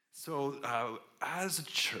As a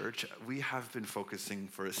church, we have been focusing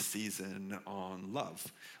for a season on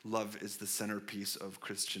love. Love is the centerpiece of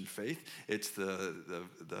Christian faith. It's the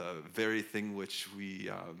very thing which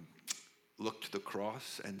we look to the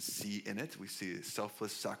cross and see in it. We see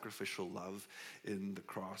selfless, sacrificial love in the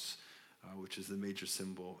cross, which is the major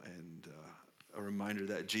symbol and a reminder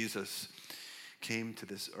that Jesus came to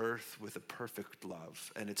this earth with a perfect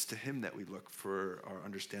love, and it's to him that we look for our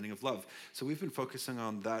understanding of love. So we've been focusing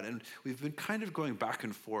on that, and we've been kind of going back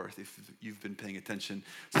and forth. If you've been paying attention,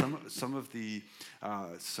 some of the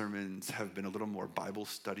sermons have been a little more Bible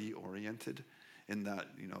study oriented, in that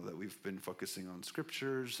that we've been focusing on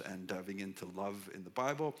scriptures and diving into love in the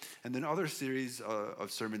Bible, and then other series of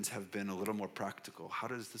sermons have been a little more practical. How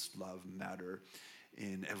does this love matter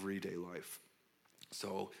in everyday life?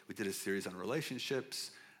 So we did a series on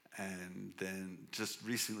relationships, and then just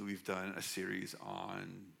recently we've done a series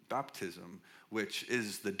on baptism, which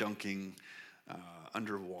is the dunking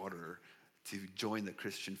underwater to join the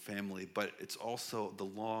Christian family, but it's also the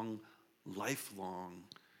lifelong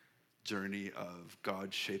journey of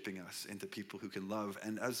God shaping us into people who can love.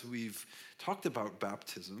 And as we've talked about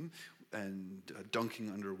baptism and dunking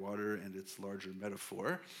underwater and its larger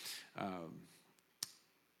metaphor,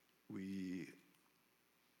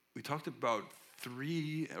 we talked about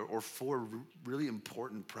 3 or 4 really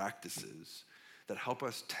important practices that help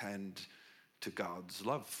us tend to God's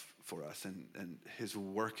love for us and his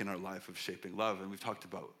work in our life of shaping love. And we've talked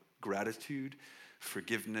about gratitude,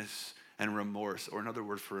 forgiveness, and remorse, or another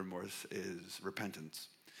word for remorse is repentance.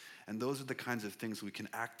 And those are the kinds of things we can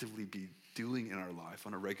actively be doing in our life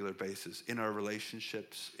on a regular basis, in our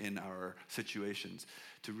relationships, in our situations,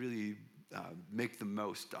 to really make the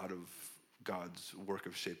most out of God's work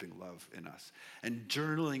of shaping love in us. And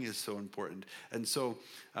journaling is so important. And so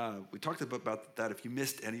we talked about that. If you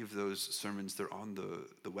missed any of those sermons, they're on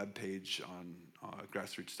the webpage on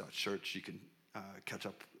grassroots.church. You can catch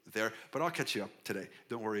up there. But I'll catch you up today.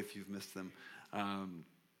 Don't worry if you've missed them.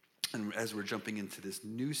 And as we're jumping into this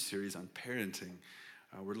new series on parenting,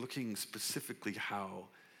 we're looking specifically how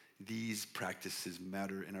these practices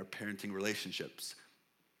matter in our parenting relationships.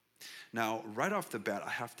 Now, right off the bat,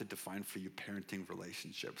 I have to define for you parenting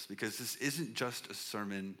relationships, because this isn't just a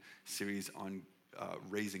sermon series on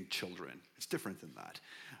raising children. It's different than that.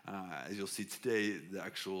 As you'll see today, the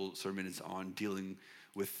actual sermon is on dealing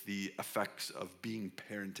with the effects of being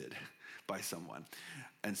parented by someone.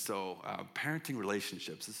 And so parenting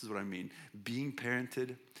relationships, this is what I mean. Being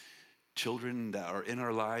parented, children that are in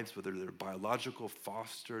our lives, whether they're biological,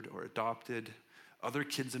 fostered, or adopted, other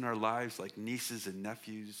kids in our lives like nieces and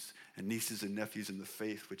nephews in the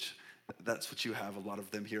faith, which that's what you have, a lot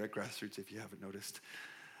of them here at Grassroots if you haven't noticed.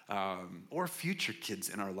 Or future kids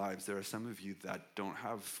in our lives. There are some of you that don't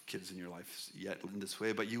have kids in your life yet in this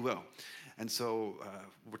way, but you will. And so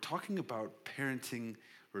we're talking about parenting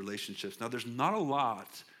relationships. Now, there's not a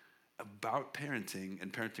lot about parenting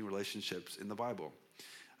and parenting relationships in the Bible.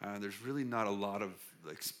 There's really not a lot of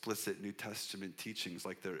explicit New Testament teachings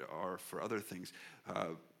like there are for other things.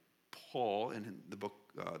 Paul, in the book,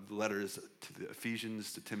 the letters to the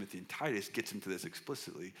Ephesians, to Timothy, and Titus, gets into this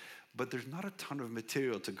explicitly, but there's not a ton of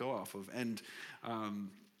material to go off of. And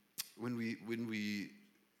when we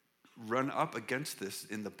run up against this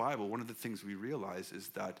in the Bible, one of the things we realize is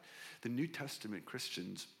that the New Testament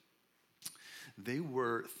Christians, they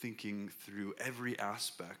were thinking through every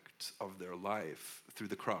aspect of their life through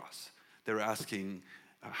the cross. They were asking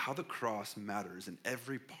how the cross matters in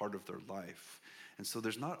every part of their life. And so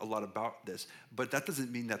there's not a lot about this, but that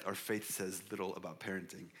doesn't mean that our faith says little about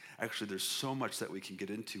parenting. Actually, there's so much that we can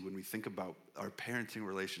get into when we think about our parenting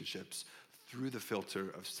relationships through the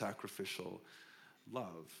filter of sacrificial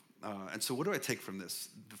love. And so what do I take from this?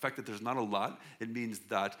 The fact that there's not a lot, it means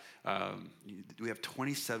that we have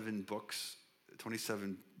 27 books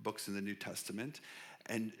in the New Testament,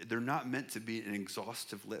 and they're not meant to be an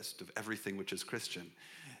exhaustive list of everything which is Christian.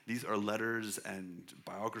 These are letters and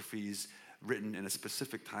biographies written in a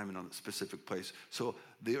specific time and on a specific place. So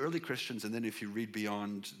the early Christians, and then if you read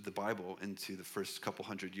beyond the Bible into the first couple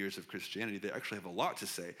hundred years of Christianity, they actually have a lot to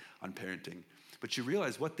say on parenting. But you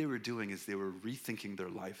realize what they were doing is they were rethinking their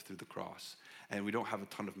life through the cross. And we don't have a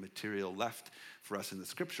ton of material left for us in the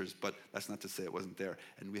scriptures, but that's not to say it wasn't there.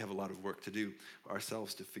 And we have a lot of work to do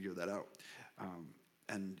ourselves to figure that out.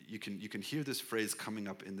 And you can hear this phrase coming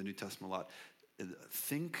up in the New Testament a lot.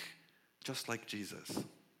 Think just like Jesus.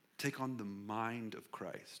 Take on the mind of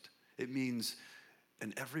Christ. It means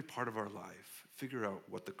in every part of our life, figure out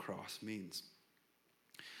what the cross means.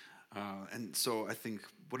 And so I think,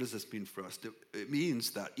 what does this mean for us? It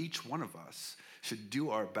means that each one of us should do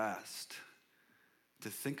our best to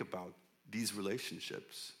think about these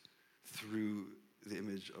relationships through the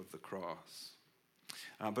image of the cross.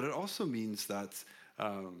 But it also means that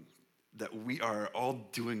we are all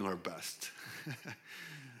doing our best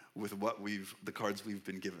with the cards we've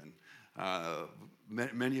been given.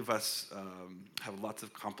 Many of us have lots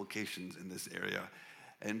of complications in this area,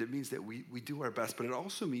 and it means that we do our best, but it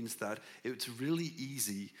also means that it's really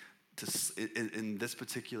easy in this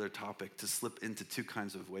particular topic to slip into two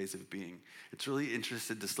kinds of ways of being. It's really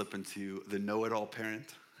interested to slip into the know-it-all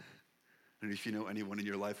parent. And if you know anyone in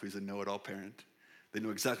your life who's a know-it-all parent, they know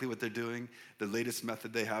exactly what they're doing. The latest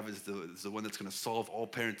method they have is the one that's going to solve all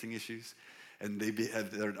parenting issues. And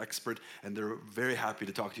they're an expert, and they're very happy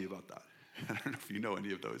to talk to you about that. I don't know if you know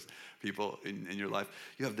any of those people in your life.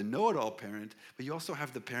 You have the know-it-all parent, but you also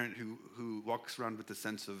have the parent who walks around with the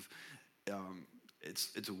sense of,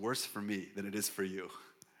 it's worse for me than it is for you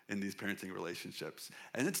in these parenting relationships.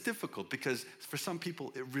 And it's difficult because for some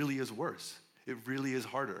people, it really is worse. It really is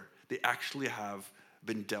harder. They actually have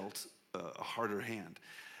been dealt a harder hand.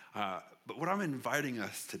 But what I'm inviting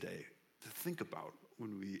us today to think about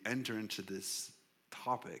when we enter into this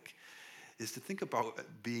topic is to think about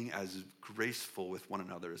being as graceful with one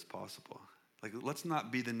another as possible. Like, let's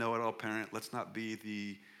not be the know-it-all parent. Let's not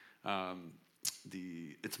be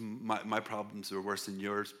it's my problems are worse than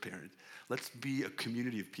yours parent. Let's be a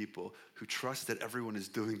community of people who trust that everyone is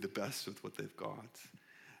doing the best with what they've got.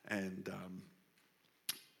 And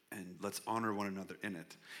let's honor one another in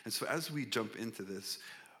it. And so as we jump into this,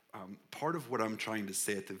 part of what I'm trying to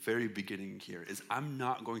say at the very beginning here is I'm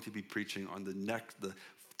not going to be preaching on the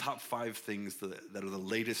top 5 things that are the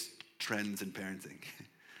latest trends in parenting,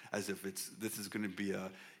 as if this is going to be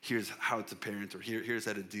here's how to parent, or here's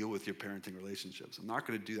how to deal with your parenting relationships. I'm not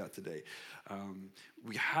going to do that today.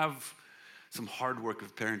 We have some hard work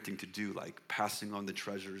of parenting to do, like passing on the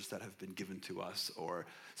treasures that have been given to us, or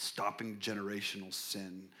stopping generational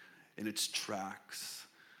sin in its tracks,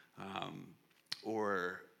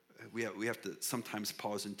 or we have to sometimes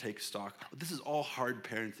pause and take stock. This is all hard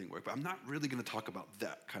parenting work, but I'm not really going to talk about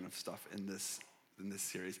that kind of stuff in this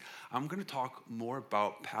series. I'm going to talk more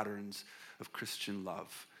about patterns of Christian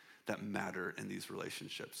love that matter in these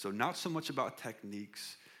relationships. So not so much about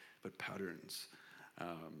techniques, but patterns.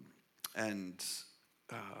 When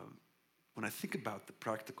I think about the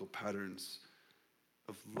practical patterns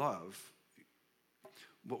of love,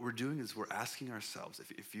 what we're doing is we're asking ourselves,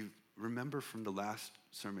 if you remember from the last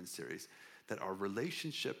sermon series, that our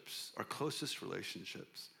relationships, our closest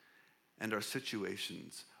relationships, and our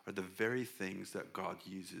situations are the very things that God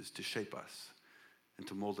uses to shape us and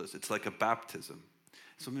to mold us. It's like a baptism.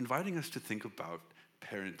 So I'm inviting us to think about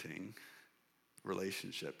parenting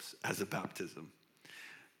relationships as a baptism.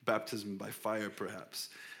 Baptism by fire, perhaps.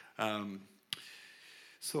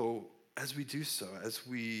 So as we do so, as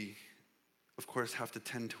we, of course, have to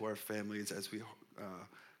tend to our families, as we,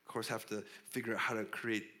 of course, have to figure out how to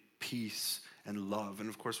create peace and love. And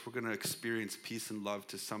of course, we're going to experience peace and love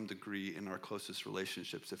to some degree in our closest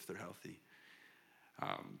relationships if they're healthy.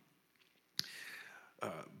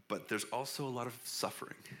 But there's also a lot of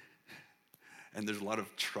suffering. And there's a lot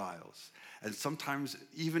of trials. And sometimes,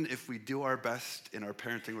 even if we do our best in our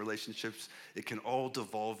parenting relationships, it can all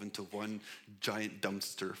devolve into one giant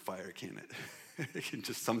dumpster fire, can it? It can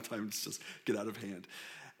just sometimes just get out of hand.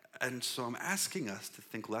 And so I'm asking us to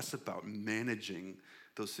think less about managing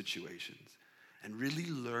those situations and really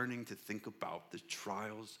learning to think about the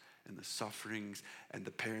trials and the sufferings and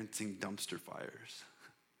the parenting dumpster fires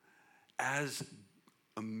as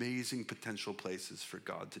amazing potential places for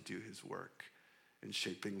God to do his work in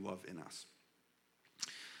shaping love in us.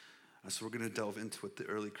 So we're going to delve into what the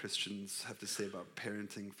early Christians have to say about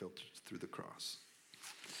parenting filtered through the cross.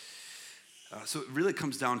 So it really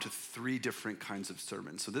comes down to 3 different kinds of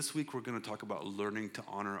sermons. So this week we're going to talk about learning to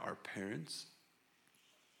honor our parents.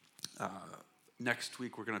 Next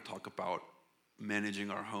week we're going to talk about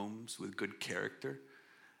managing our homes with good character.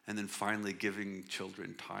 And then finally giving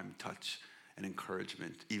children time, touch, and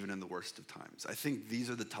encouragement, even in the worst of times. I think these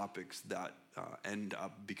are the topics that end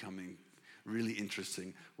up becoming really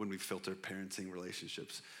interesting when we filter parenting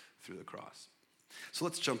relationships through the cross. So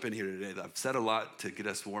let's jump in here today. I've said a lot to get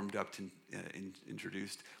us warmed up and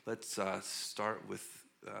introduced. Let's start with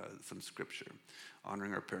some scripture,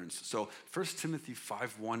 honoring our parents. So 1 Timothy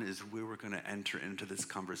 5:1 is where we're going to enter into this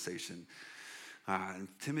conversation. And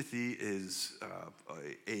Timothy is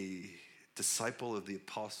a disciple of the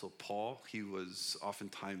Apostle Paul.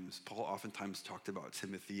 Paul oftentimes talked about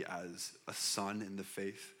Timothy as a son in the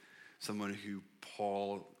faith, someone who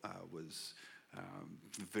Paul was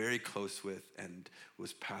very close with and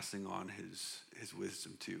was passing on his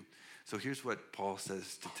wisdom to. So here's what Paul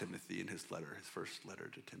says to Timothy in his letter, his first letter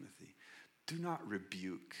to Timothy. Do not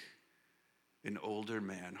rebuke an older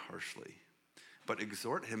man harshly, but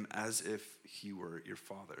exhort him as if he were your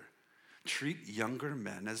father. Treat younger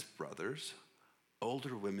men as brothers,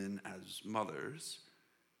 older women as mothers,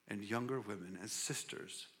 and younger women as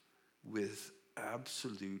sisters with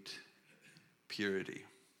absolute purity.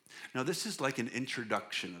 Now, this is like an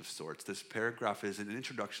introduction of sorts. This paragraph is an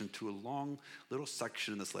introduction to a long little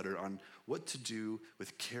section in this letter on what to do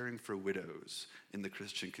with caring for widows in the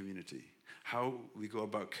Christian community, how we go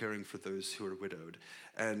about caring for those who are widowed.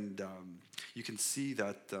 And you can see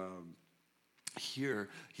that here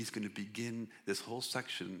he's going to begin this whole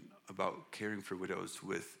section about caring for widows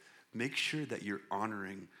with make sure that you're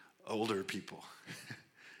honoring older people.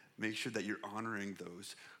 Make sure that you're honoring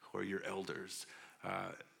those who are your elders.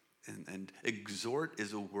 And exhort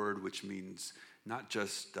is a word which means not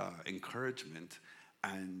just encouragement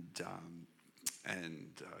and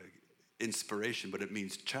inspiration, but it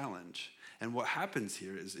means challenge. And what happens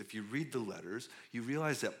here is if you read the letters, you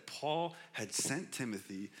realize that Paul had sent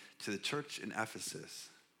Timothy to the church in Ephesus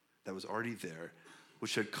that was already there,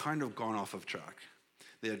 which had kind of gone off of track.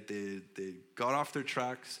 They got off their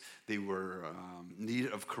tracks. They were in need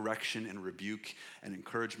of correction and rebuke and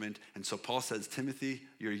encouragement. And so Paul says, Timothy,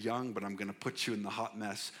 you're young, but I'm going to put you in the hot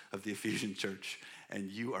mess of the Ephesian church,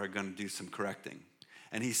 and you are going to do some correcting.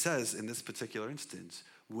 And he says, in this particular instance,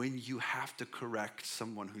 when you have to correct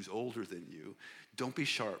someone who's older than you, don't be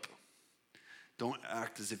sharp. Don't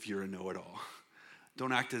act as if you're a know-it-all.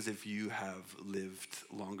 Don't act as if you have lived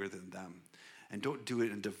longer than them. And don't do it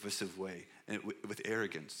in a divisive way and with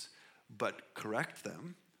arrogance, but correct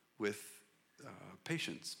them with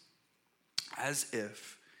patience, as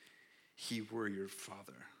if he were your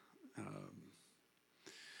father,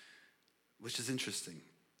 which is interesting.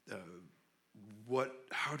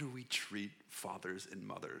 How do we treat fathers and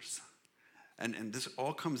mothers? And this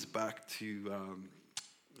all comes back to,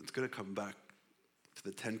 it's going to come back to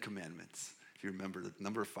the 10 Commandments, if you remember,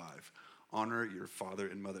 number 5. Honor your father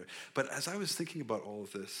and mother. But as I was thinking about all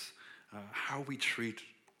of this, how we treat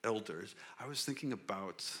elders, I was thinking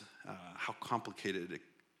about how complicated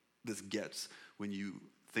this gets when you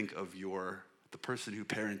think of the person who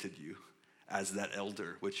parented you as that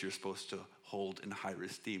elder, which you're supposed to hold in high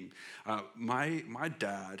esteem. My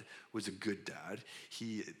dad was a good dad.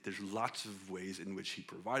 There's lots of ways in which he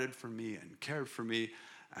provided for me and cared for me.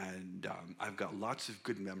 And I've got lots of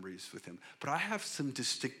good memories with him. But I have some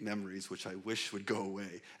distinct memories which I wish would go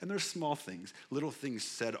away. And they're small things, little things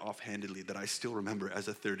said offhandedly that I still remember as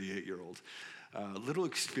a 38-year-old. Little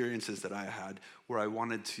experiences that I had where I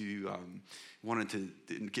wanted to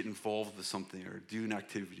get involved with something or do an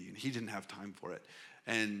activity, and he didn't have time for it.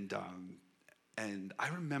 And I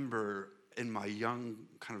remember in my young,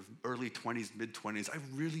 kind of early 20s, mid-20s, I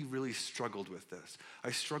really, really struggled with this.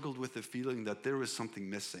 I struggled with the feeling that there was something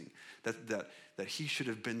missing, that he should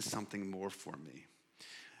have been something more for me.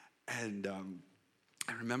 And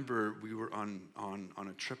I remember we were on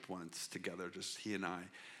a trip once together, just he and I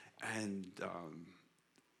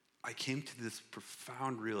came to this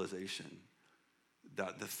profound realization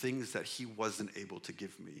that the things that he wasn't able to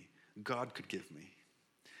give me, God could give me.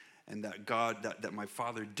 And that my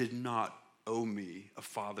father did not owe me a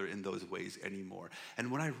father in those ways anymore. And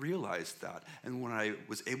when I realized that, and when I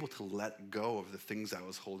was able to let go of the things I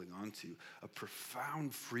was holding on to, a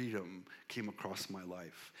profound freedom came across my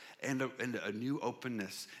life. And a new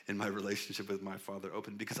openness in my relationship with my father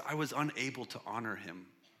opened because I was unable to honor him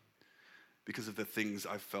because of the things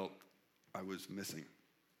I felt I was missing.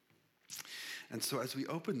 And so as we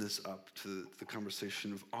open this up to the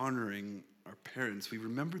conversation of honoring our parents, we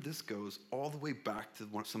remember this goes all the way back to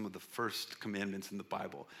some of the first commandments in the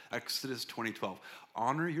Bible. Exodus 20:12,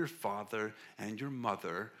 honor your father and your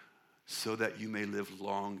mother so that you may live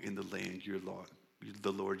long in the land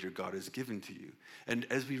the Lord your God has given to you. And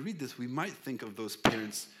as we read this, we might think of those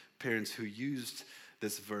parents who used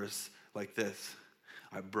this verse like this: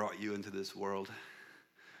 I brought you into this world,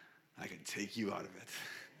 I can take you out of it.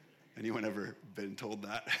 Anyone ever been told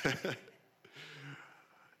that?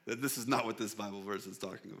 That this is not what this Bible verse is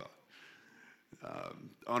talking about.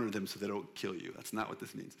 Honor them so they don't kill you. That's not what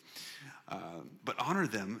this means. But honor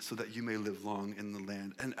them so that you may live long in the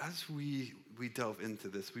land. And as we delve into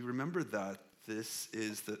this, we remember that this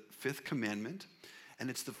is the 5th commandment, and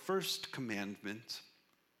it's the first commandment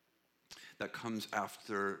that comes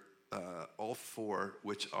after all 4,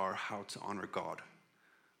 which are how to honor God.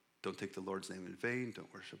 Don't take the Lord's name in vain.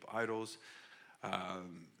 Don't worship idols.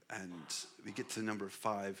 And we get to number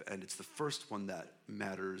 5, and it's the first one that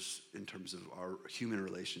matters in terms of our human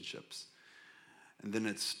relationships. And then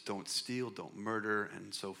it's don't steal, don't murder,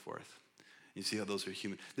 and so forth. You see how those are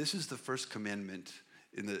human. This is the first commandment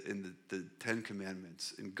in the 10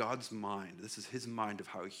 Commandments. In God's mind, this is his mind of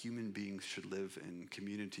how human beings should live in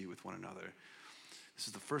community with one another. This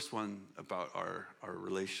is the first one about our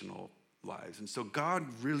relational lives. And so God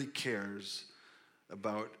really cares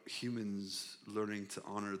about humans learning to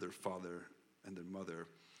honor their father and their mother.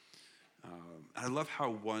 I love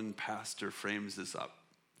how one pastor frames this up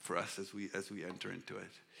for us as we enter into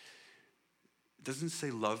it. It doesn't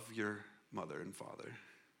say love your mother and father.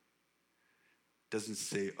 It doesn't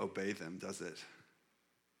say obey them, does it?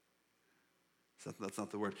 That's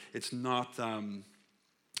not the word. It's not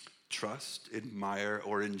trust, admire,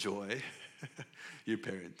 or enjoy your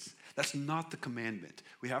parents. That's not the commandment.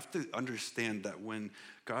 We have to understand that when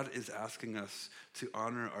God is asking us to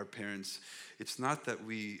honor our parents, it's not that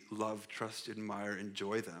we love, trust, admire,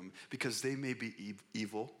 enjoy them, because they may be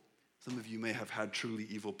evil. Some of you may have had truly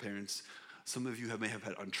evil parents. Some of you may have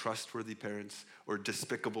had untrustworthy parents, or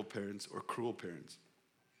despicable parents, or cruel parents.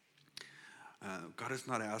 God is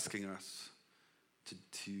not asking us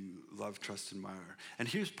to love, trust, admire. And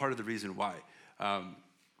here's part of the reason why.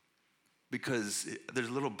 Because there's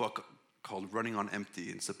a little book called Running on Empty,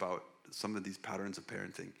 and it's about some of these patterns of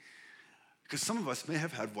parenting. Because some of us may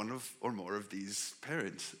have had one or more of these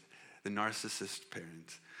parents, the narcissist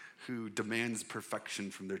parent who demands perfection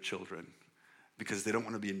from their children because they don't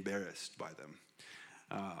want to be embarrassed by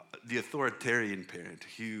them. The authoritarian parent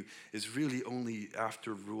who is really only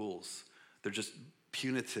after rules. They're just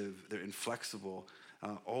punitive, they're inflexible.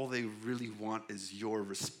 All they really want is your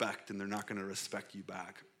respect, and they're not going to respect you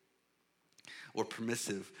back. Or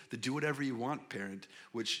permissive, the do whatever you want parent,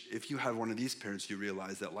 which if you have one of these parents, you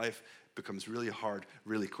realize that life becomes really hard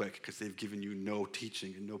really quick because they've given you no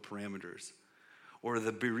teaching and no parameters. Or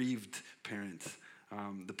the bereaved parent,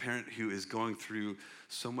 the parent who is going through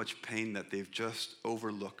so much pain that they've just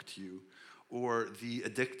overlooked you. Or the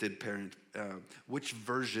addicted parent, which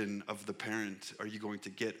version of the parent are you going to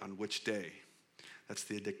get on which day? That's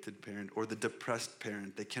the addicted parent. Or the depressed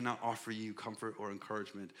parent, they cannot offer you comfort or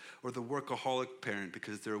encouragement. Or the workaholic parent,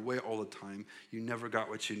 because they're away all the time, you never got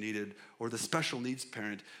what you needed. Or the special needs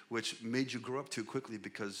parent, which made you grow up too quickly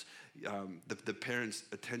because the parent's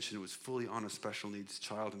attention was fully on a special needs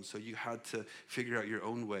child, and so you had to figure out your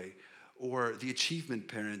own way. Or the achievement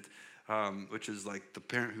parent, which is like the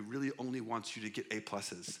parent who really only wants you to get A+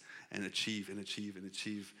 and achieve and achieve and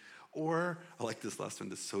achieve. Or, I like this last one,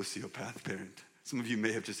 the sociopath parent. Some of you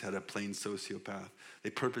may have just had a plain sociopath. They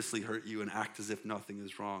purposely hurt you and act as if nothing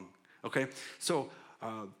is wrong. Okay? So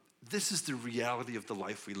this is the reality of the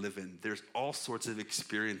life we live in. There's all sorts of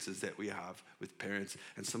experiences that we have with parents,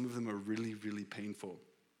 and some of them are really, really painful.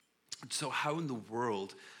 So how in the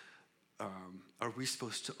world are we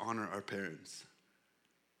supposed to honor our parents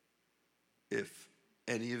if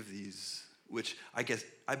any of these, which I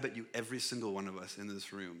bet you every single one of us in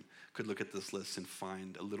this room could look at this list and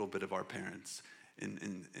find a little bit of our parents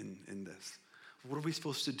in this. What are we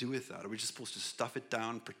supposed to do with that? Are we just supposed to stuff it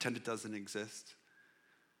down, pretend it doesn't exist?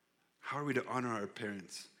 How are we to honor our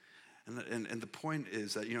parents? And the point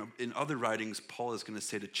is that, in other writings, Paul is going to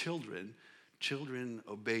say to children,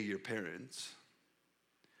 obey your parents.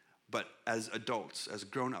 But as adults, as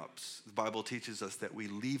grown-ups, the Bible teaches us that we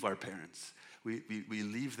leave our parents. We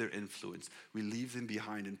leave their influence. We leave them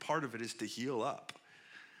behind. And part of it is to heal up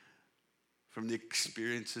from the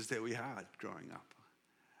experiences that we had growing up.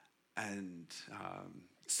 And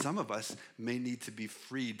some of us may need to be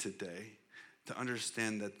freed today to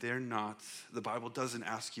understand that the Bible doesn't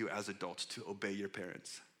ask you as adults to obey your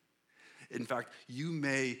parents. In fact, you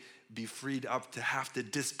may be freed up to have to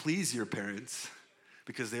displease your parents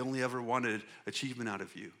because they only ever wanted achievement out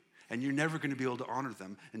of you. And you're never going to be able to honor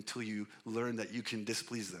them until you learn that you can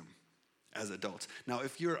displease them as adults. Now,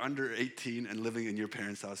 if you're under 18 and living in your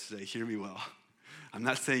parents' house today, hear me well. I'm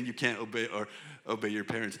not saying you can't obey your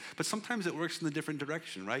parents, but sometimes it works in the different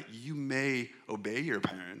direction, right? You may obey your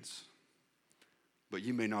parents, but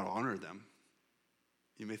you may not honor them.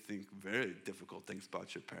 You may think very difficult things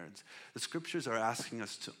about your parents. The scriptures are asking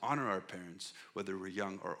us to honor our parents, whether we're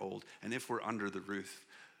young or old. And if we're under the roof,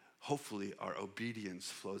 hopefully our obedience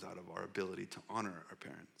flows out of our ability to honor our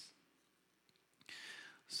parents.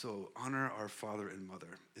 So honor our father and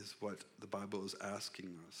mother is what the Bible is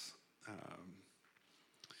asking us.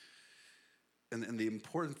 And the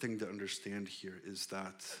important thing to understand here is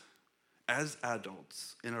that as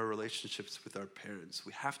adults in our relationships with our parents,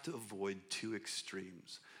 we have to avoid two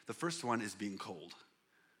extremes. The first one is being cold.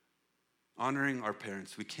 Honoring our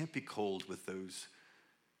parents, we can't be cold with those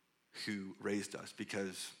who raised us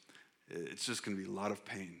because it's just going to be a lot of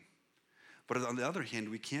pain. But on the other hand,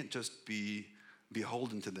 we can't just be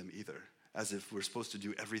beholden to them either, as if we're supposed to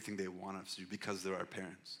do everything they want us to do because they're our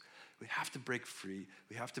parents. We have to break free.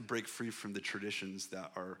 We have to break free from the traditions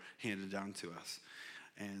that are handed down to us.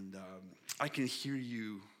 And I can hear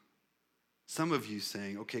you, some of you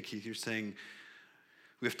saying, okay, Keith, you're saying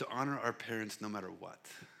we have to honor our parents no matter what.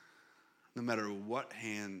 No matter what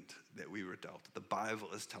hand that we were dealt. The Bible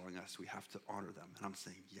is telling us we have to honor them. And I'm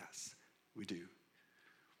saying, yes, we do.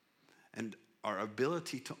 And our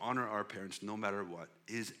ability to honor our parents no matter what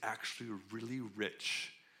is actually a really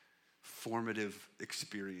rich, formative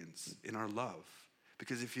experience in our love.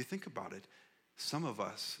 Because if you think about it, some of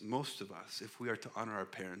us, most of us, if we are to honor our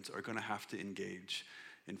parents, are going to have to engage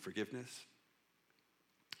in forgiveness.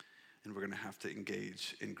 And we're going to have to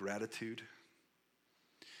engage in gratitude.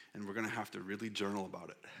 And we're going to have to really journal about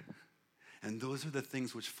it. And those are the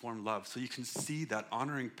things which form love. So you can see that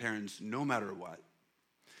honoring parents, no matter what,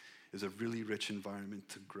 is a really rich environment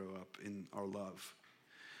to grow up in our love.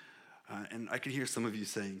 And I can hear some of you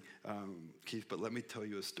saying, Keith, but let me tell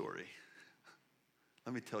you a story.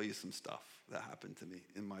 Let me tell you some stuff that happened to me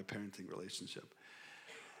in my parenting relationship.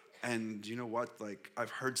 And you know what? Like, I've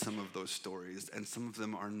heard some of those stories, and some of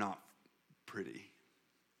them are not pretty.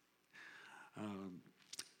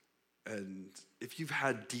 And if you've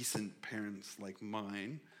had decent parents like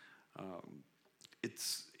mine,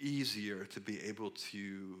 it's easier to be able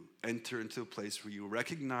to enter into a place where you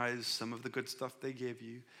recognize some of the good stuff they gave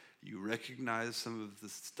you, you recognize some of the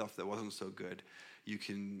stuff that wasn't so good. You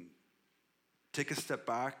can take a step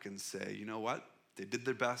back and say, you know what? They did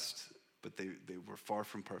their best, but they were far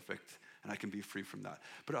from perfect, and I can be free from that.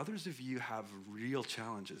 But others of you have real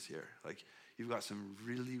challenges here. Like, you've got some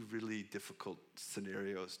really, really difficult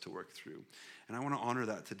scenarios to work through. And I want to honor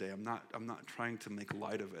that today. I'm not trying to make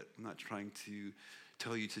light of it. I'm not trying to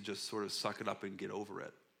tell you to just sort of suck it up and get over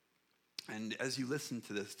it. And as you listen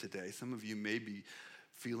to this today, some of you may be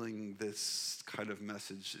feeling this kind of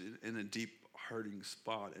message in a deep, hurting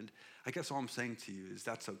spot. And I guess all I'm saying to you is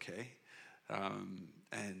that's okay.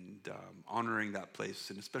 Honoring that place,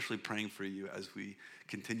 and especially praying for you as we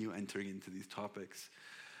continue entering into these topics.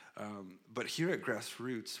 But here at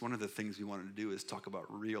Grassroots, one of the things we wanted to do is talk about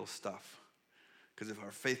real stuff. Because if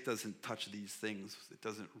our faith doesn't touch these things, it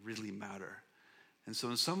doesn't really matter. And so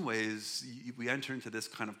in some ways, we enter into this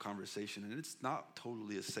kind of conversation, and it's not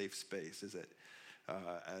totally a safe space, is it?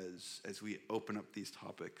 As we open up these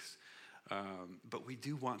topics. But we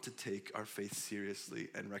do want to take our faith seriously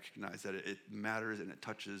and recognize that it matters and it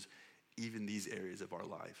touches even these areas of our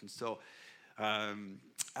life. And so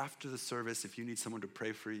after the service, if you need someone to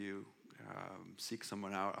pray for you, seek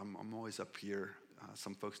someone out. I'm always up here.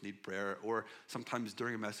 Some folks need prayer. Or sometimes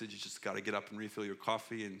during a message, you just got to get up and refill your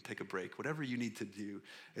coffee and take a break. Whatever you need to do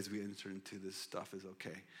as we enter into this stuff is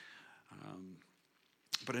okay.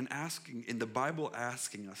 But in the Bible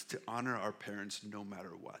asking us to honor our parents no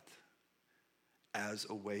matter what, as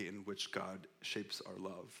a way in which God shapes our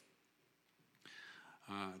love.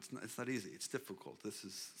 It's not easy. It's difficult. This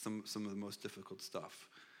is some of the most difficult stuff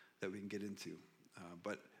that we can get into.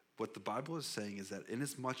 But what the Bible is saying is that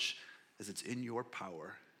inasmuch as it's in your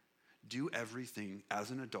power, do everything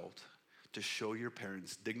as an adult to show your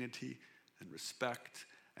parents dignity and respect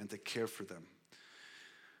and to care for them.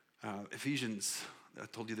 Ephesians, I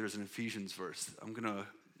told you there's an Ephesians verse. I'm going to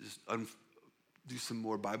just do some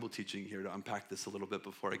more Bible teaching here to unpack this a little bit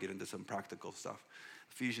before I get into some practical stuff.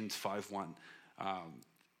 Ephesians 5:1.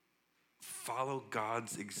 Follow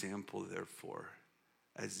God's example, therefore,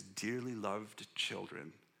 as dearly loved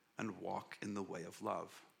children, and walk in the way of love,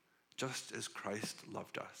 just as Christ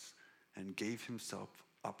loved us and gave himself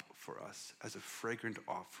up for us as a fragrant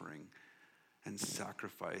offering and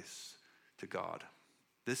sacrifice to God.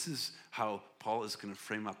 This is how Paul is going to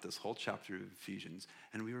frame up this whole chapter of Ephesians.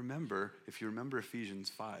 And we remember, if you remember Ephesians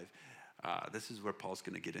 5, this is where Paul's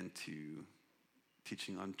going to get into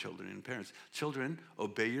teaching on children and parents. Children,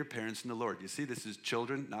 obey your parents in the Lord. You see, this is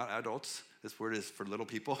children, not adults. This word is for little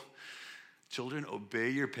people. Children,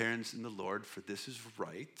 obey your parents in the Lord, for this is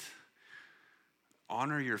right.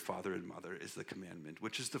 Honor your father and mother is the commandment,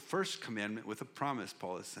 which is the first commandment with a promise,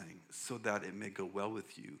 Paul is saying, so that it may go well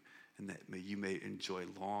with you and that you may enjoy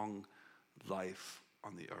long life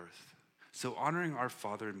on the earth. So honoring our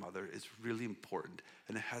father and mother is really important,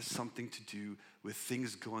 and it has something to do with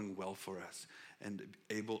things going well for us and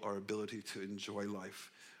our ability to enjoy life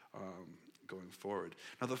going forward.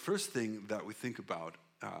 Now, the first thing that we think about,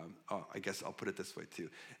 I guess I'll put it this way too.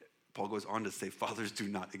 Paul goes on to say, fathers, do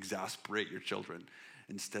not exasperate your children.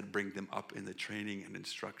 Instead, bring them up in the training and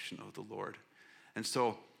instruction of the Lord. And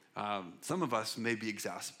so some of us may be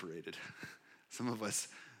exasperated. Some of us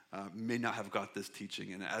may not have got this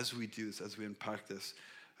teaching. And as we do this, as we unpack this,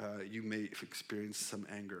 you may experience some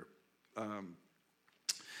anger.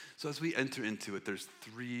 So as we enter into it, there's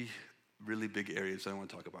three really big areas I want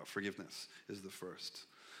to talk about. Forgiveness is the first.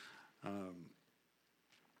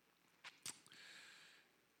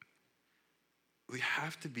 We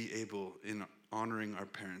have to be able, in honoring our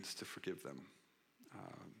parents, to forgive them.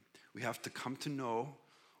 We have to come to know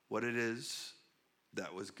what it is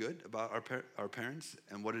that was good about our parents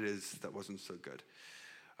and what it is that wasn't so good.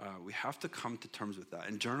 We have to come to terms with that.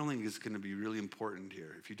 And journaling is going to be really important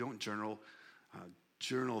here. If you don't journal,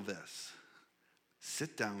 journal this.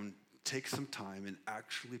 Sit down, take some time, and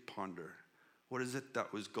actually ponder. What is it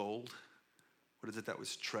that was gold? What is it that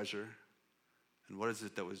was treasure? And what is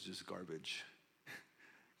it that was just garbage?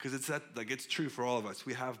 Because it's true for all of us.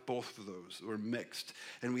 We have both of those. We're mixed.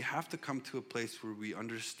 And we have to come to a place where we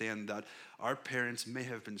understand that our parents may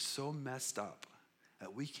have been so messed up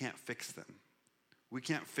that we can't fix them. We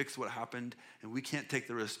can't fix what happened, and we can't take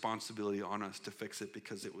the responsibility on us to fix it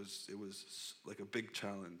because it was like a big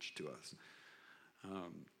challenge to us.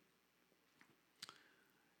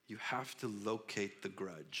 You have to locate the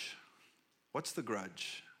grudge. What's the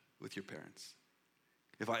grudge with your parents?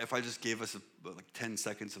 If I just gave us 10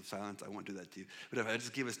 seconds of silence, I won't do that to you. But if I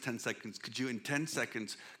just gave us 10 seconds, could you in 10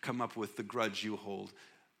 seconds come up with the grudge you hold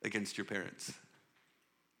against your parents?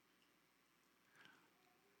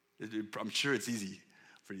 I'm sure it's easy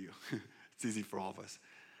for you. It's easy for all of us.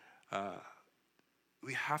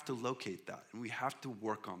 We have to locate that, and we have to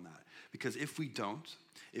work on that. Because if we don't,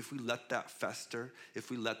 if we let that fester,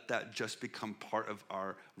 if we let that just become part of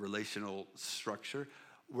our relational structure,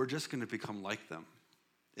 we're just going to become like them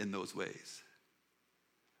in those ways.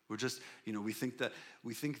 We're just, we think that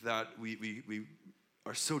we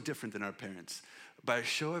are so different than our parents. By a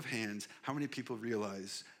show of hands, how many people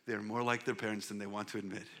realize they're more like their parents than they want to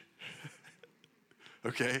admit?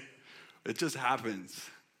 Okay? It just happens.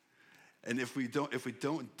 And if we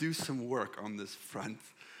don't do some work on this front,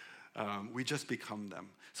 we just become them.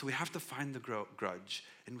 So we have to find the grudge,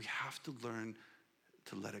 and we have to learn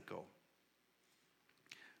to let it go.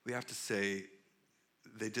 We have to say,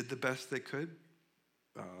 they did the best they could,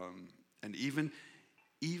 and even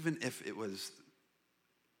if it was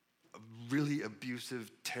a really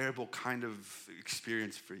abusive, terrible kind of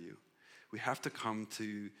experience for you, we have to come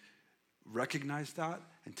to recognize that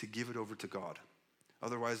and to give it over to God.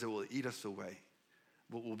 Otherwise, it will eat us away.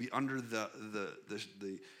 We'll be under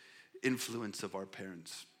the influence of our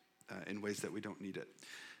parents in ways that we don't need it.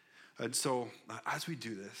 And so, as we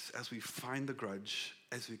do this, as we find the grudge,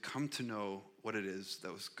 as we come to know what it is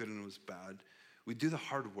that was good and was bad, we do the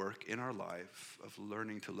hard work in our life of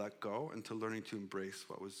learning to let go and to learning to embrace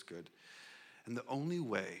what was good. And the only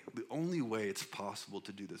way it's possible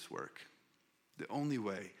to do this work, the only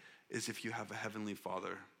way is if you have a heavenly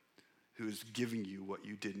Father who is giving you what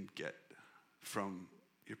you didn't get from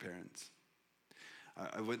your parents.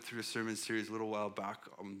 I went through a sermon series a little while back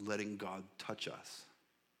on letting God touch us.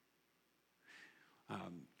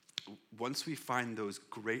 Once we find those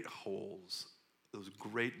great holes, those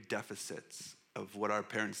great deficits of what our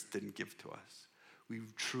parents didn't give to us, we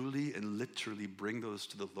truly and literally bring those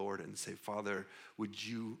to the Lord and say, Father, would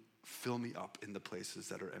you fill me up in the places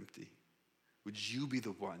that are empty? Would you be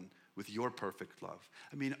the one with your perfect love?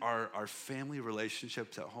 I mean, our family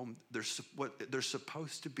relationships at home, they're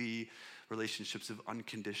supposed to be relationships of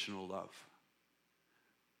unconditional love.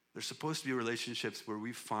 They're supposed to be relationships where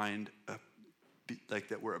we find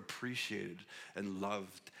that we're appreciated and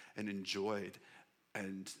loved and enjoyed,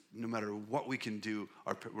 and no matter what we can do,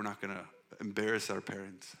 we're not going to embarrass our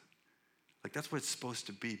parents. That's what it's supposed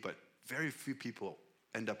to be, but very few people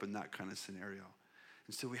end up in that kind of scenario.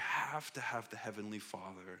 And so we have to have the Heavenly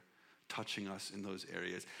Father touching us in those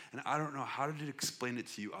areas. And I don't know how to explain it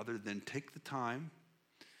to you other than take the time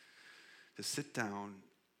to sit down,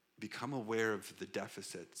 become aware of the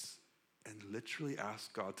deficits, and literally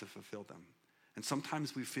ask God to fulfill them. And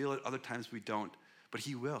sometimes we feel it, other times we don't, but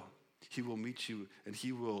He will. He will meet you, and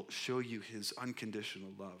He will show you His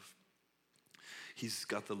unconditional love. He's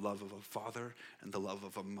got the love of a father and the love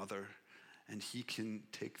of a mother, and He can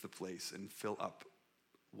take the place and fill up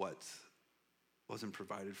what wasn't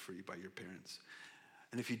provided for you by your parents.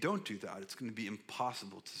 And if you don't do that, it's going to be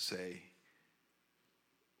impossible to say,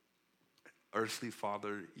 earthly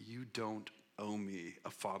father, you don't owe me a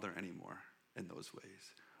father anymore in those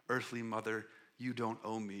ways. Earthly mother, you don't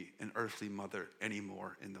owe me an earthly mother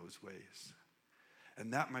anymore in those ways.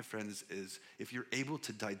 And that, my friends, is if you're able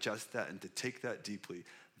to digest that and to take that deeply,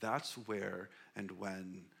 that's where and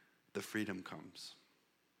when the freedom comes.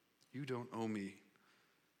 You don't owe me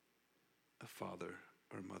a father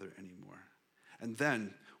or mother anymore. And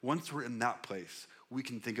then, once we're in that place, we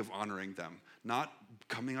can think of honoring them, not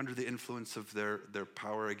coming under the influence of their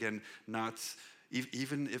power again, not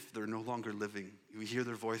even if they're no longer living. We hear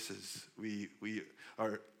their voices. We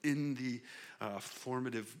are in the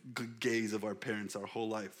formative gaze of our parents our whole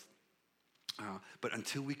life. But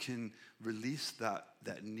until we can release that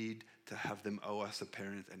need to have them owe us a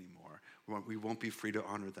parent anymore, we won't be free to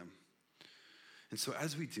honor them. And so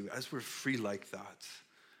as we're free like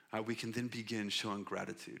that, we can then begin showing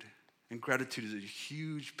gratitude. And gratitude is a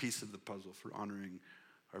huge piece of the puzzle for honoring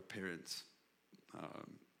our parents.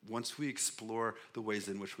 Once we explore the ways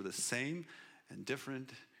in which we're the same and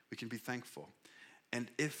different, we can be thankful. And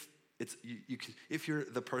if you're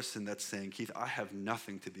the person that's saying, Keith, I have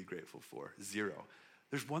nothing to be grateful for, zero,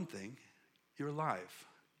 there's one thing: you're alive.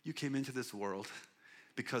 You came into this world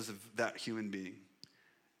because of that human being.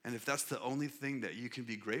 And if that's the only thing that you can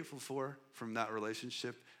be grateful for from that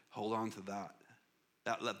relationship, hold on to that.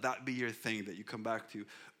 Let that be your thing that you come back to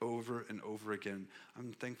over and over again.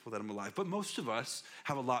 I'm thankful that I'm alive. But most of us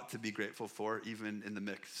have a lot to be grateful for, even in the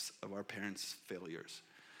mix of our parents' failures.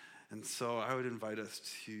 And so I would invite us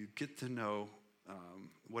to get to know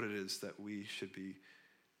what it is that we should be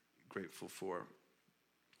grateful for.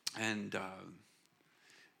 And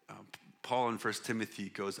Paul in 1 Timothy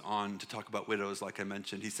goes on to talk about widows, like I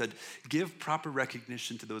mentioned. He said, give proper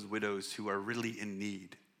recognition to those widows who are really in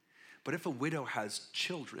need. But if a widow has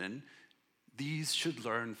children, these should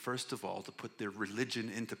learn, first of all, to put their religion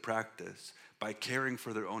into practice by caring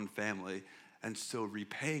for their own family and so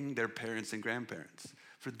repaying their parents and grandparents.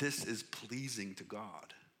 For this is pleasing to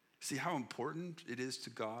God. See how important it is to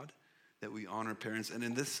God that we honor parents? And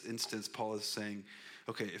in this instance, Paul is saying,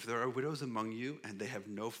 okay, if there are widows among you and they have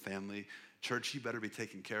no family, church, you better be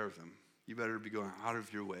taking care of them. You better be going out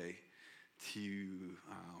of your way to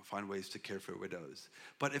find ways to care for widows.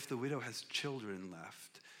 But if the widow has children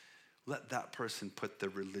left, let that person put their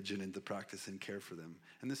religion into practice and care for them.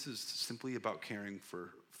 And this is simply about caring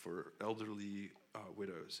for elderly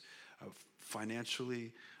widows,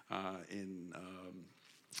 financially, in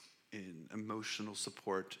emotional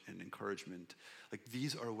support and encouragement. Like,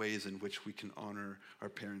 these are ways in which we can honor our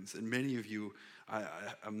parents. And many of you,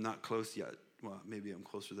 I'm not close yet. Well, maybe I'm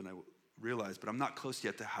closer than I realize, but I'm not close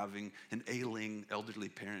yet to having an ailing elderly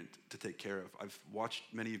parent to take care of. I've watched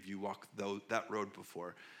many of you walk that road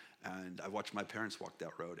before, and I've watched my parents walk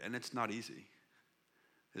that road, and it's not easy.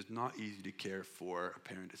 It's not easy to care for a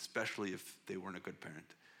parent, especially if they weren't a good parent.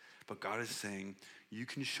 But God is saying you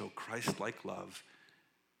can show Christ-like love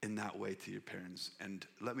in that way to your parents. And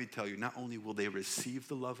let me tell you, not only will they receive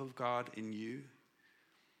the love of God in you,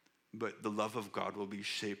 but the love of God will be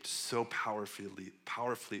shaped so powerfully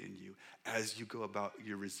in you as you go about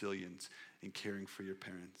your resilience in caring for your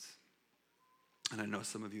parents. And I know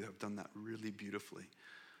some of you have done that really beautifully.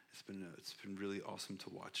 It's been really awesome to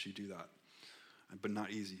watch you do that. But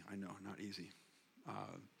not easy, I know, not easy.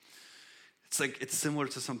 It's similar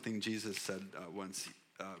to something Jesus said once,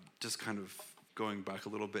 just kind of going back a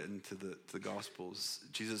little bit into the Gospels.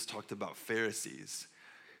 Jesus talked about Pharisees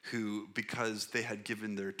who, because they had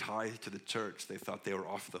given their tithe to the church, they thought they were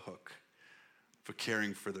off the hook for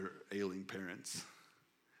caring for their ailing parents.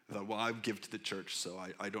 They thought, well, I give to the church, so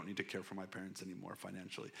I don't need to care for my parents anymore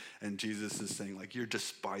financially. And Jesus is saying, like, you're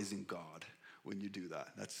despising God when you do that.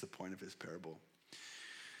 That's the point of his parable.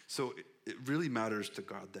 So it really matters to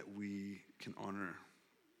God that we can honor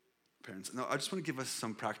parents. Now, I just want to give us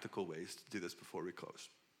some practical ways to do this before we close.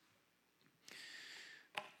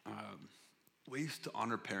 Ways to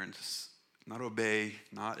honor parents: not obey,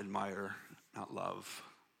 not admire, not love,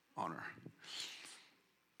 honor.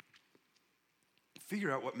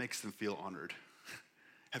 Figure out what makes them feel honored.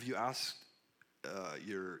 Have you asked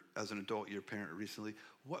as an adult, your parent recently,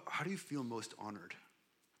 how do you feel most honored?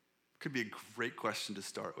 Could be a great question to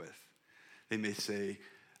start with. They may say,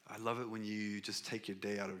 I love it when you just take your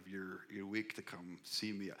day out of your week to come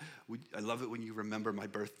see me. I love it when you remember my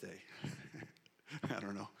birthday. I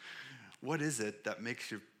don't know. What is it that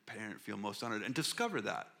makes your parent feel most honored? And discover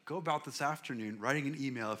that. Go about this afternoon, writing an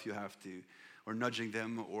email if you have to, or nudging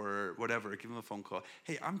them, or whatever. Give them a phone call.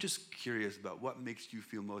 Hey, I'm just curious about what makes you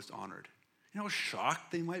feel most honored. You know how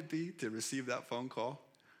shocked they might be to receive that phone call?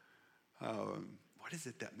 What is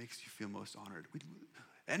it that makes you feel most honored?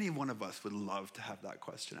 Any one of us would love to have that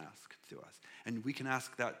question asked to us. And we can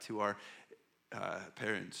ask that to our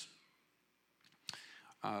parents.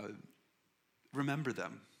 Remember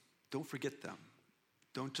them. Don't forget them.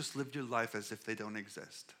 Don't just live your life as if they don't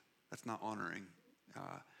exist. That's not honoring.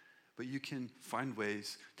 But you can find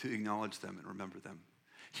ways to acknowledge them and remember them.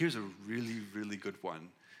 Here's a really, really good one.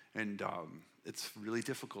 And it's really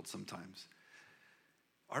difficult sometimes.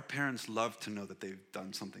 Our parents love to know that they've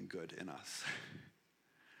done something good in us.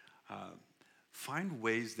 Find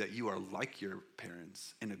ways that you are like your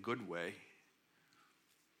parents in a good way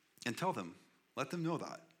and tell them, let them know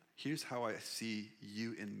that. Here's how I see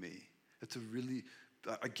you in me.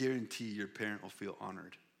 I guarantee your parent will feel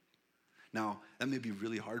honored. Now, that may be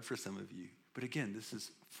really hard for some of you, but again, this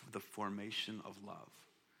is the formation of love.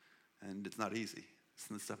 And it's not easy.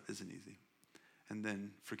 Some of the stuff isn't easy. And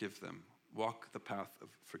then forgive them. Walk the path of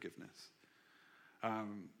forgiveness.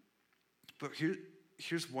 But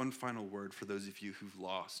here's one final word for those of you who've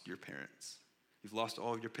lost your parents. You've lost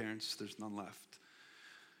all of your parents. There's none left.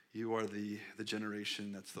 You are the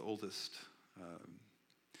generation that's the oldest.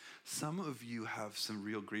 Some of you have some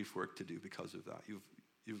real grief work to do because of that.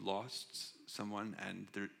 You've lost someone, and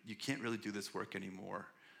you can't really do this work anymore.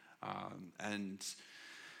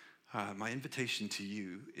 My invitation to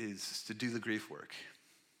you is to do the grief work.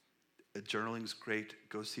 Journaling's great.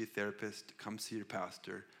 Go see a therapist. Come see your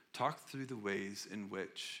pastor. Talk through the ways in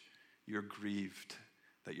which you're grieved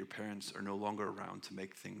that your parents are no longer around to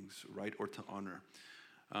make things right or to honor.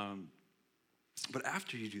 But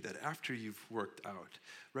after you do that, after you've worked out,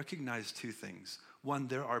 recognize two things. One,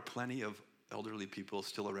 there are plenty of elderly people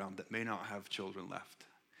still around that may not have children left.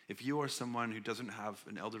 If you are someone who doesn't have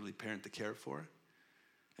an elderly parent to care for,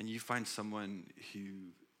 and you find someone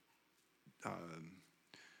who,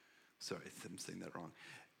 sorry, I'm saying that wrong.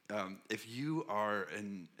 If you are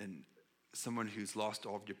someone who's lost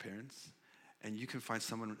all of your parents, and you can find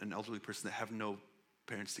an elderly person that have no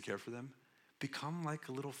parents to care for them, become like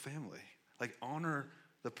a little family. Like, honor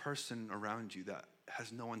the person around you that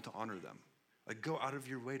has no one to honor them. Like, go out of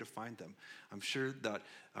your way to find them. I'm sure that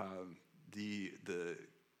the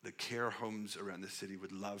care homes around the city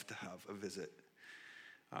would love to have a visit.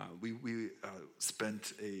 We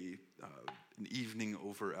spent an evening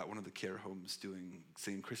over at one of the care homes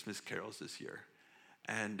singing Christmas carols this year.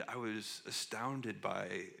 And I was astounded by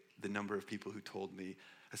the number of people who told me,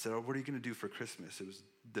 I said, what are you going to do for Christmas? It was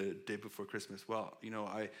the day before Christmas. Well,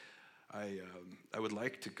 I would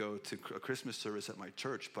like to go to a Christmas service at my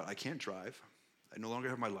church, but I can't drive. I no longer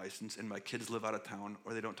have my license, and my kids live out of town,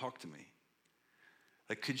 or they don't talk to me.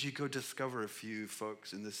 Like, could you go discover a few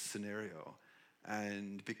folks in this scenario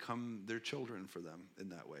and become their children for them in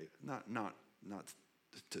that way? Not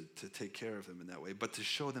to take care of them in that way, but to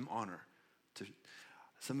show them honor.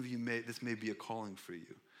 Some of you this may be a calling for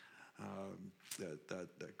you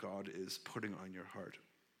that God is putting on your heart.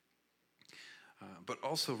 But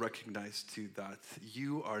also recognize too that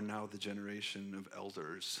you are now the generation of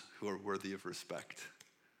elders who are worthy of respect.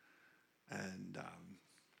 And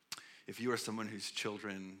if you are someone whose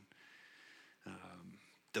children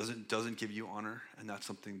doesn't give you honor, and that's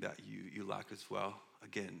something that you lack as well,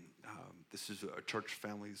 again, this is what our church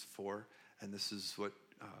family is for, and this is what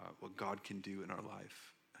God can do in our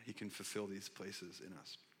life. He can fulfill these places in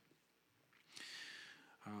us.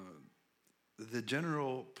 The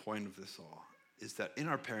general point of this all is that in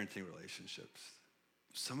our parenting relationships,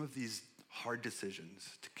 some of these hard decisions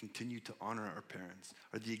to continue to honor our parents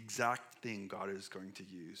are the exact thing God is going to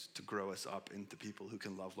use to grow us up into people who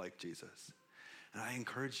can love like Jesus. And I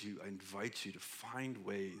invite you to find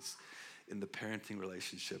ways in the parenting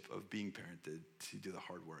relationship of being parented to do the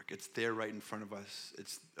hard work. It's there right in front of us.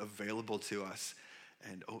 It's available to us.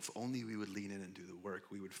 And if only we would lean in and do the work,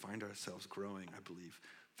 we would find ourselves growing, I believe,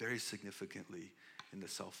 very significantly in the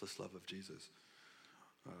selfless love of Jesus.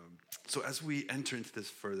 So as we enter into this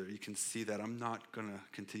further, you can see that I'm not going to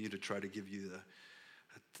continue to try to give you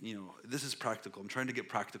this is practical. I'm trying to get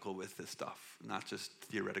practical with this stuff, not just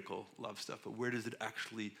theoretical love stuff, but where does it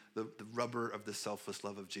actually, the rubber of the selfless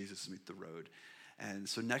love of Jesus meet the road? And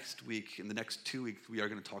so next week, in the next 2 weeks, we are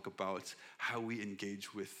going to talk about how we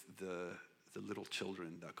engage with the little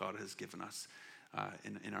children that God has given us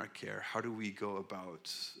in our care. How do we go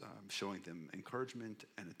about showing them encouragement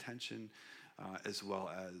and attention, as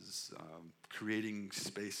well as creating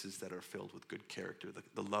spaces that are filled with good character?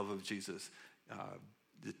 The love of Jesus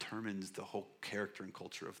determines the whole character and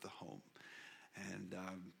culture of the home. And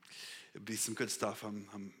it'd be some good stuff.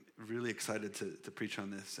 I'm really excited to preach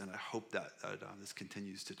on this, and I hope that this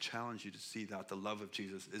continues to challenge you to see that the love of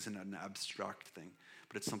Jesus isn't an abstract thing,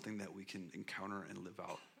 but it's something that we can encounter and live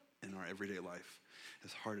out in our everyday life,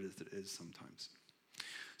 as hard as it is sometimes.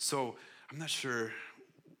 So I'm not sure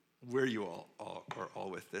where you all are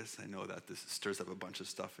all with this. I know that this stirs up a bunch of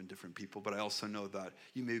stuff in different people, but I also know that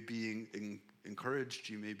you may be encouraged,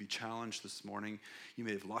 you may be challenged this morning, you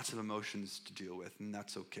may have lots of emotions to deal with, and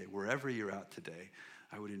that's okay. Wherever you're at today,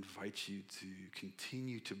 I would invite you to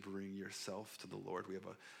continue to bring yourself to the Lord. We have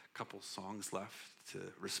a couple songs left to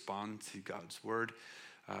respond to God's word.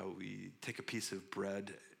 We take a piece of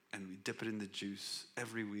bread and we dip it in the juice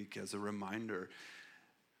every week as a reminder.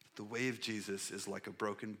 The way of Jesus is like a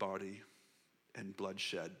broken body and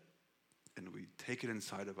bloodshed. And we take it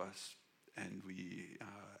inside of us and we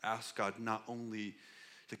ask God not only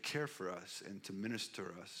to care for us and to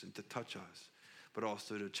minister us and to touch us, but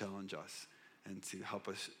also to challenge us and to help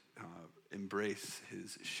us embrace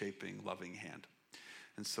his shaping, loving hand.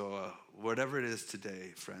 And so whatever it is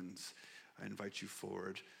today, friends, I invite you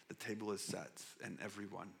forward. The table is set and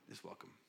everyone is welcome.